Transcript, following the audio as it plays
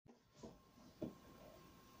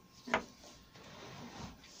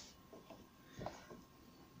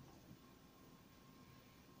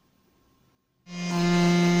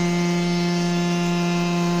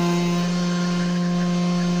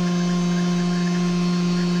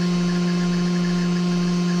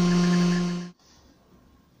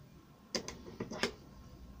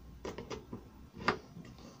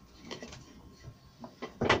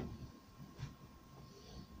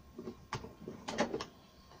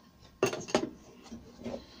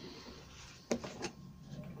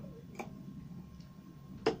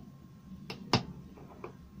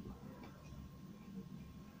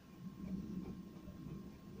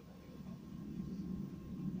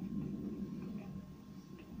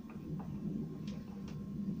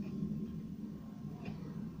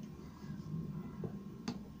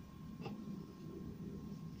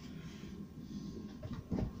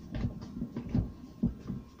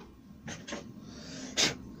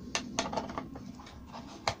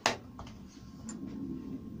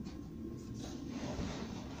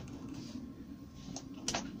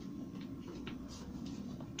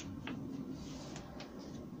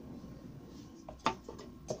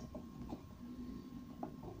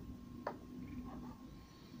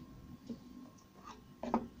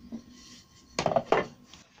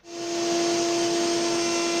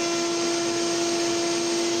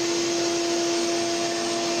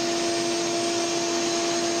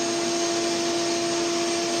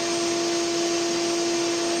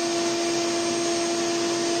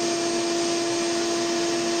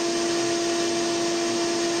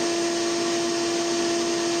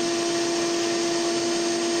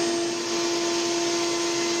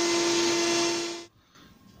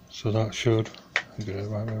So that should get it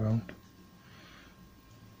right way around.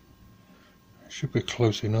 It should be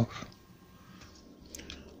close enough.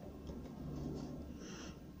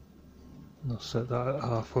 I'll set that at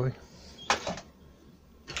halfway.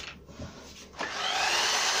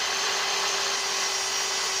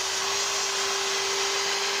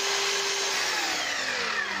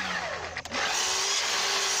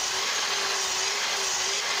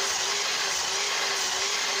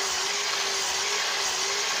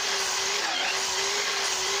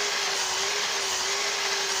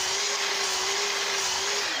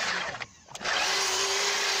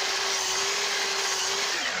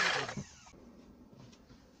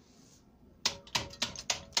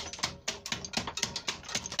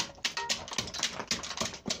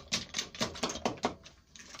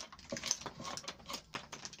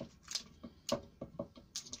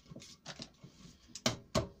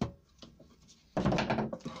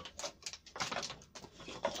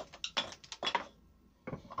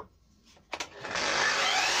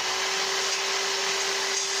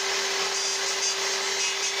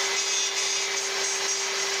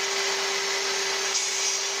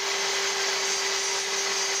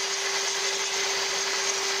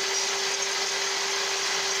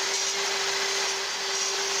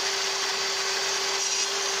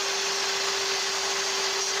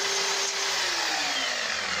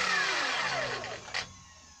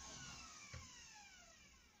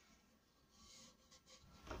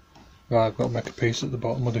 Right, I've got to make a piece at the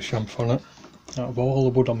bottom with the chamfer on it. Out of all the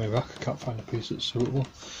wood on my rack, I can't find a piece that's suitable.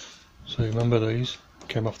 So remember these,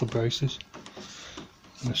 came off the braces.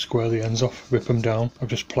 I'm going to square the ends off, rip them down. I've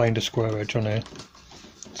just planed a square edge on here.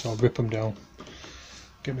 So I'll rip them down,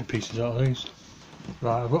 get my pieces out of these.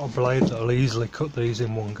 Right, I've got a blade that'll easily cut these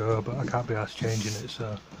in one go, but I can't be arsed changing it,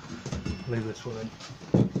 so I'll leave this one in.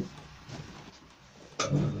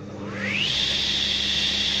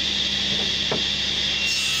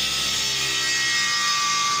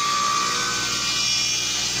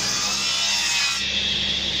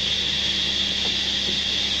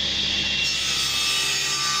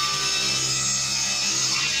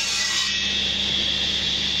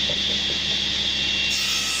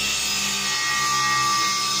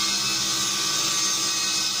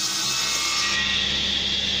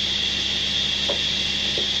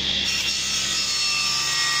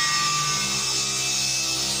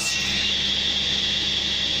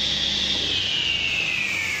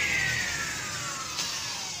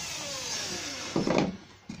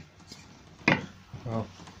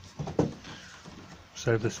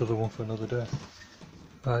 Save this other one for another day.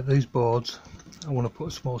 Right, these boards, I want to put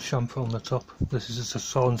a small chamfer on the top. This is just a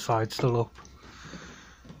sawn side still up.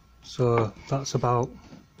 So that's about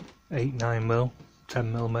 8-9mm,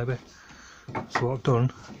 10mm maybe. So what I've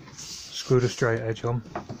done, screwed a straight edge on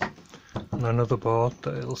and another board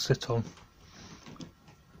that it'll sit on.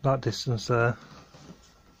 That distance there.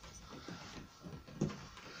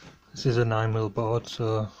 This is a 9mm board,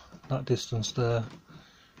 so that distance there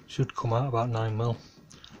should come out about 9mm.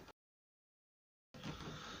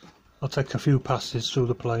 I'll take a few passes through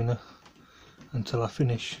the planer until I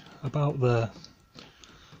finish about there.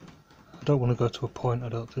 I don't want to go to a point, I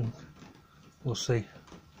don't think. We'll see.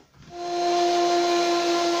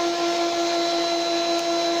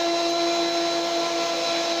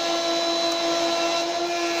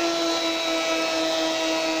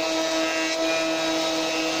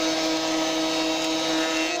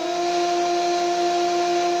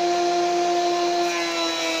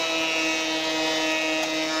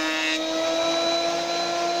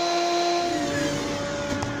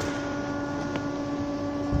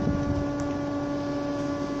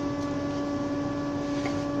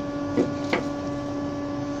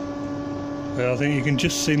 I think you can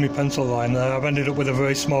just see my pencil line there. I've ended up with a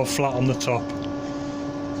very small flat on the top,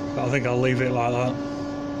 but I think I'll leave it like that.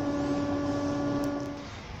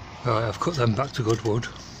 Right, I've cut them back to good wood.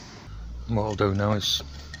 And what I'll do now is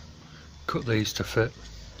cut these to fit,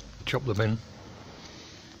 chop them in.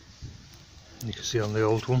 You can see on the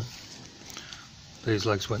old one, these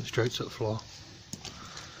legs went straight to the floor.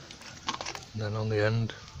 And then on the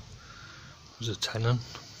end was a tenon,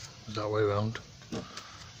 it was that way around.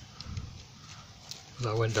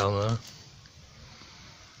 That went down there.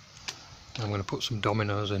 I'm going to put some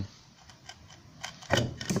dominoes in.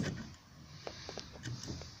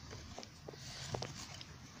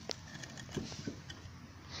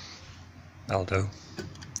 That'll do.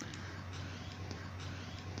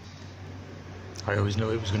 I always knew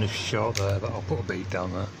it was going to be short there, but I'll put a bead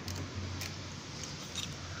down there.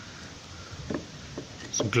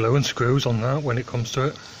 Some glue and screws on that when it comes to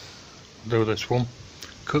it. Do this one,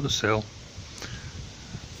 cut the sill.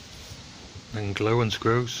 then glue and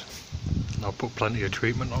screws, and I'll put plenty of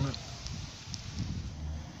treatment on it.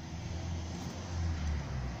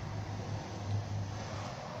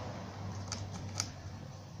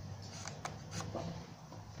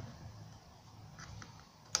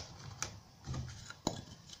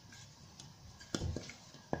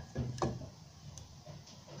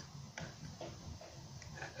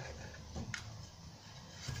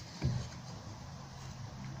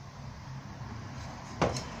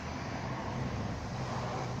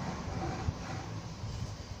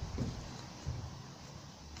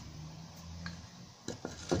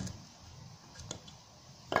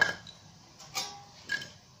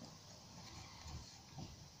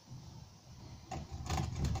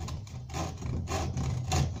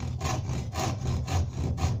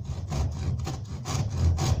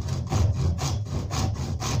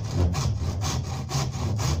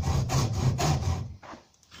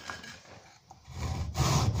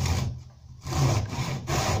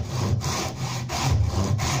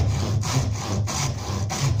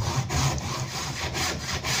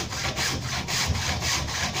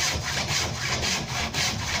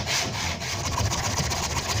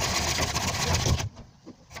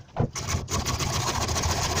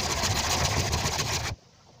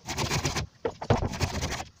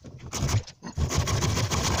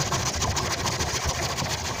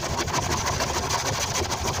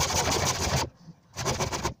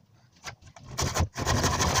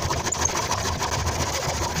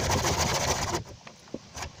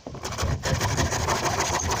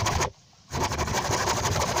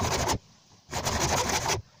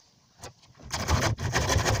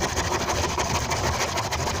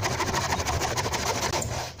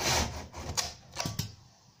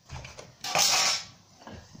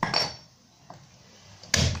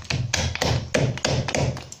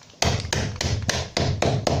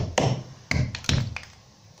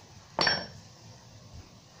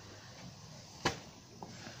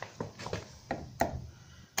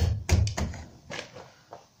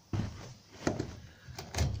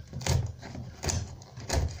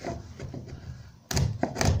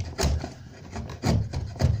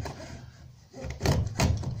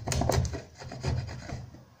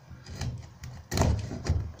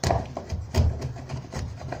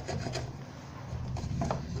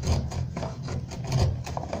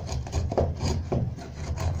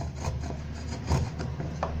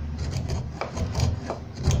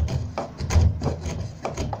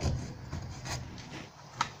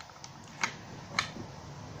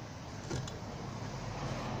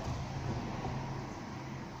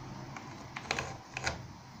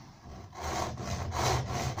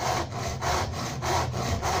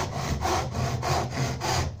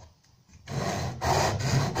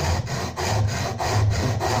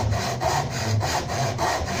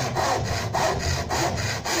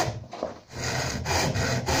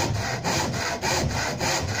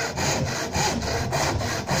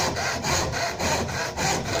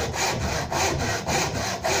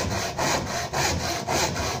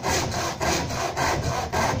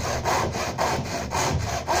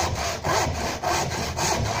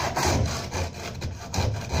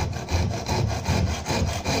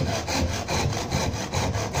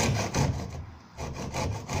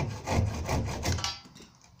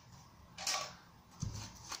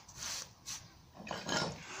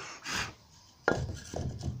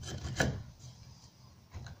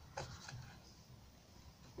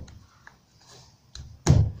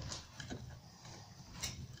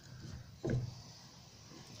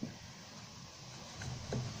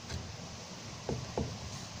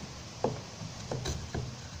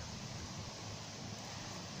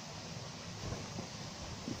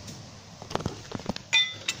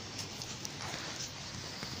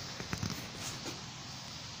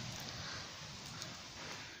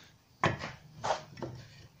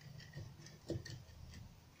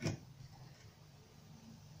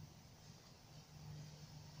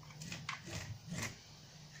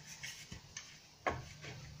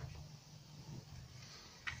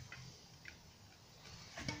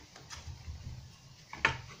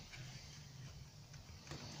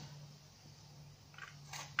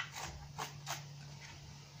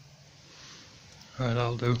 Right,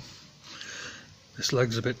 that'll do. This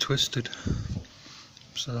leg's a bit twisted,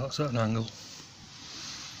 so that's at an angle.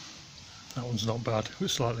 That one's not bad,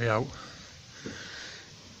 it's slightly out.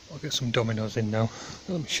 I'll get some dominoes in now.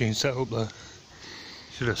 Got the machine set up there.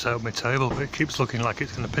 Should have set up my table, but it keeps looking like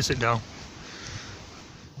it's going to piss it down.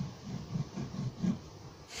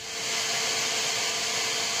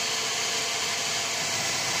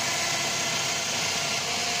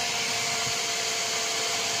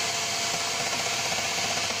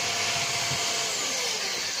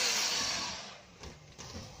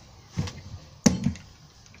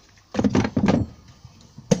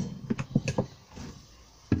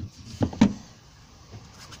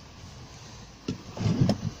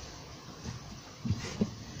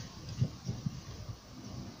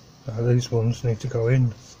 Now these ones need to go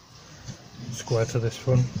in square to this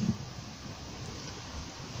front.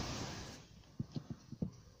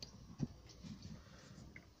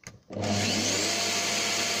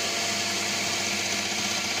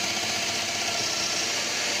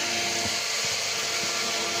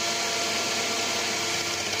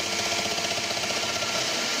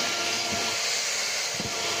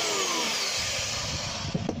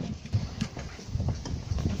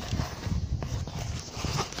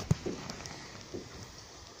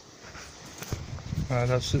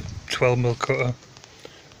 That's a 12mm cutter,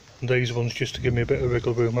 and these ones, just to give me a bit of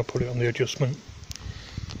wriggle room, I put it on the adjustment.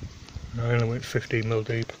 And I only went 15mm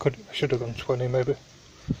deep. I should have gone 20 maybe,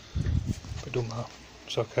 but it don't matter,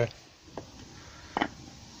 it's okay.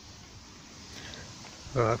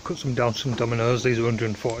 I've cut down some dominoes. These are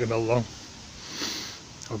 140mm long.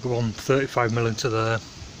 I'll go on 35mm into there,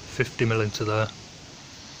 50mm into there.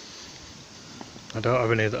 I don't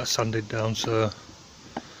have any that are sanded down, so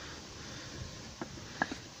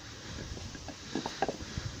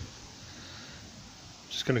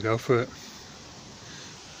just going to go for it.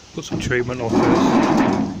 Put some treatment on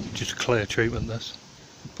first, just clear treatment this.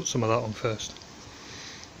 Put some of that on first.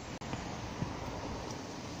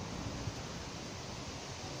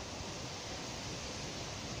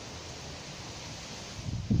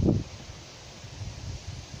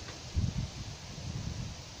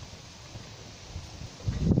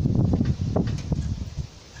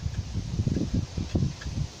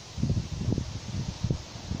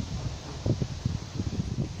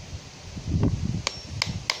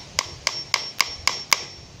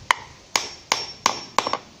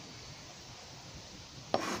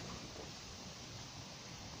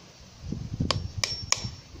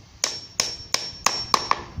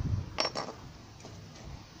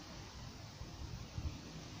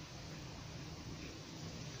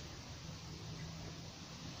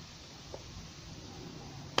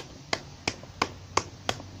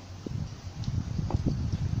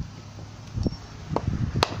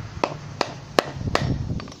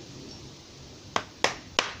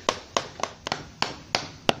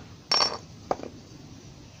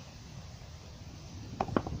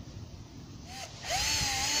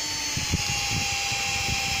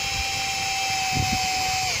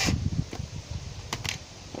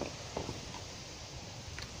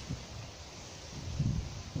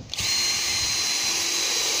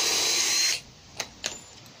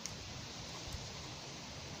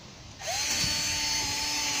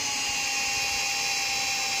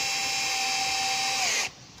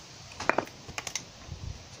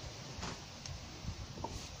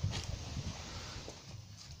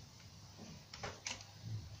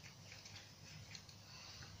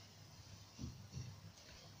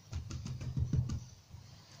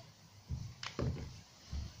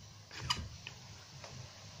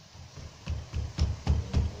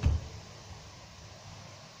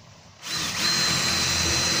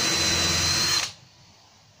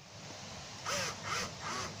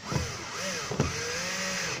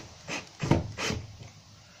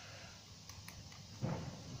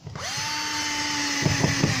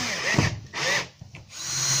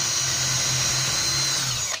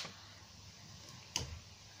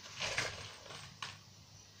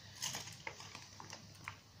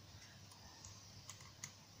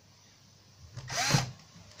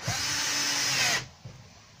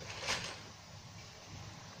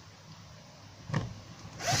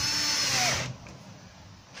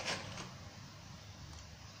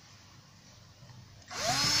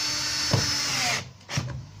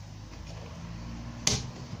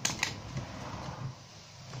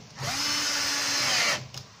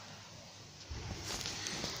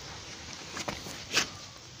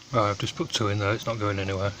 Right, I've just put two in there, it's not going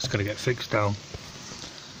anywhere, it's going to get fixed down.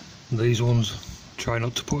 And these ones, try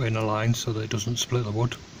not to put in a line so that it doesn't split the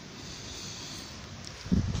wood.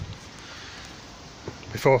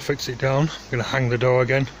 Before I fix it down, I'm going to hang the door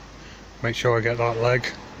again, make sure I get that leg,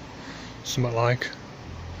 something like.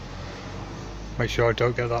 Make sure I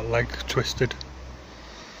don't get that leg twisted.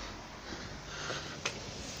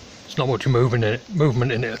 There's not much movement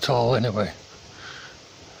in it at all anyway,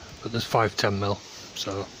 but there's 5-10mm,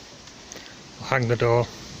 so I'll hang the door,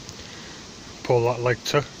 pull that leg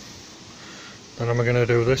to, then I'm going to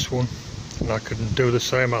do this one, and I can do the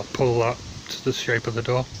same. I'll pull that to the shape of the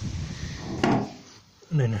door.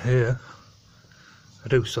 And in here, I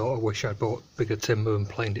do sort of wish I'd bought bigger timber and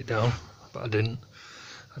planed it down, but I didn't.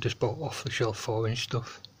 I just bought off the shelf 4-inch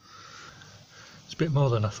stuff. It's a bit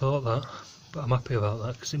more than I thought that, but I'm happy about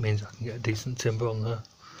that because it means I can get a decent timber on there.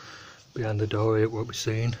 Behind the door here, it won't be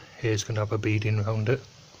seen. Here's going to have a beading around it.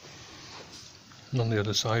 and on the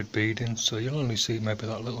other side beading, so you'll only see maybe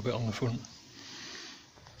that little bit on the front.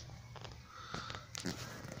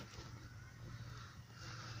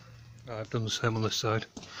 I've done the same on this side,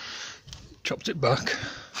 chopped it back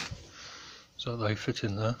so they fit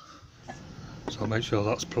in there, so I'll make sure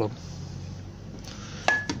that's plumb.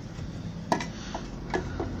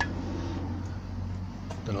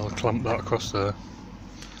 Then I'll clamp that across there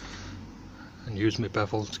and use my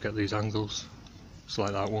bevel to get these angles. It's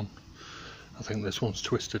like that one. I think this one's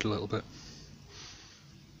twisted a little bit.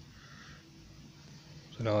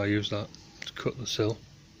 So now I use that to cut the sill.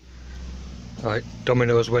 Right,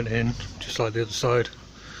 dominoes went in just like the other side,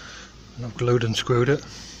 and I've glued and screwed it.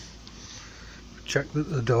 Check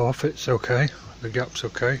that the door fits okay, the gap's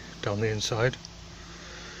okay down the inside.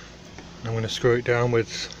 And I'm going to screw it down with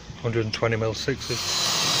 120mm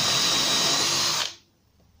 6s.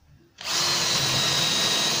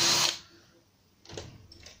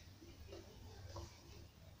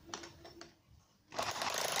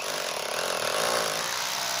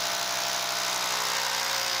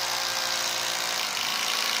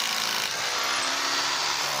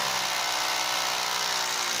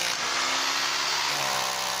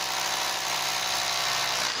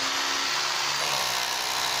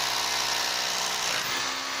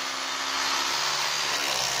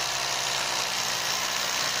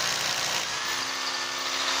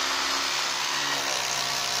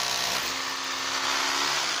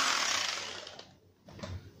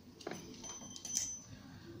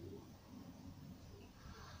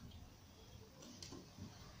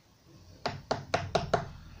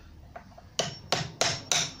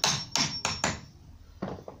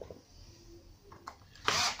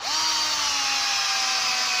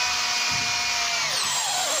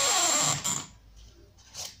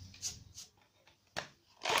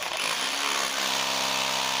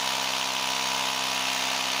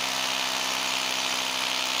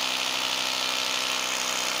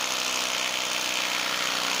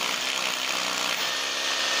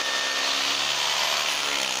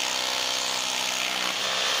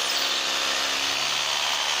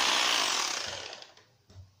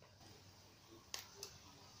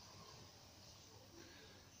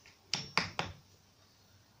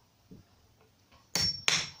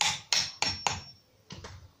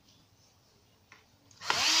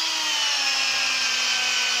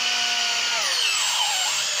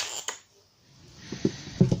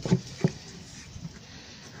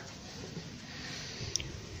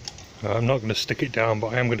 I'm not going to stick it down,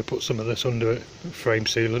 but I am going to put some of this under it, frame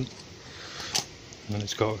sealant. And then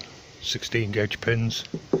it's got 16 gauge pins,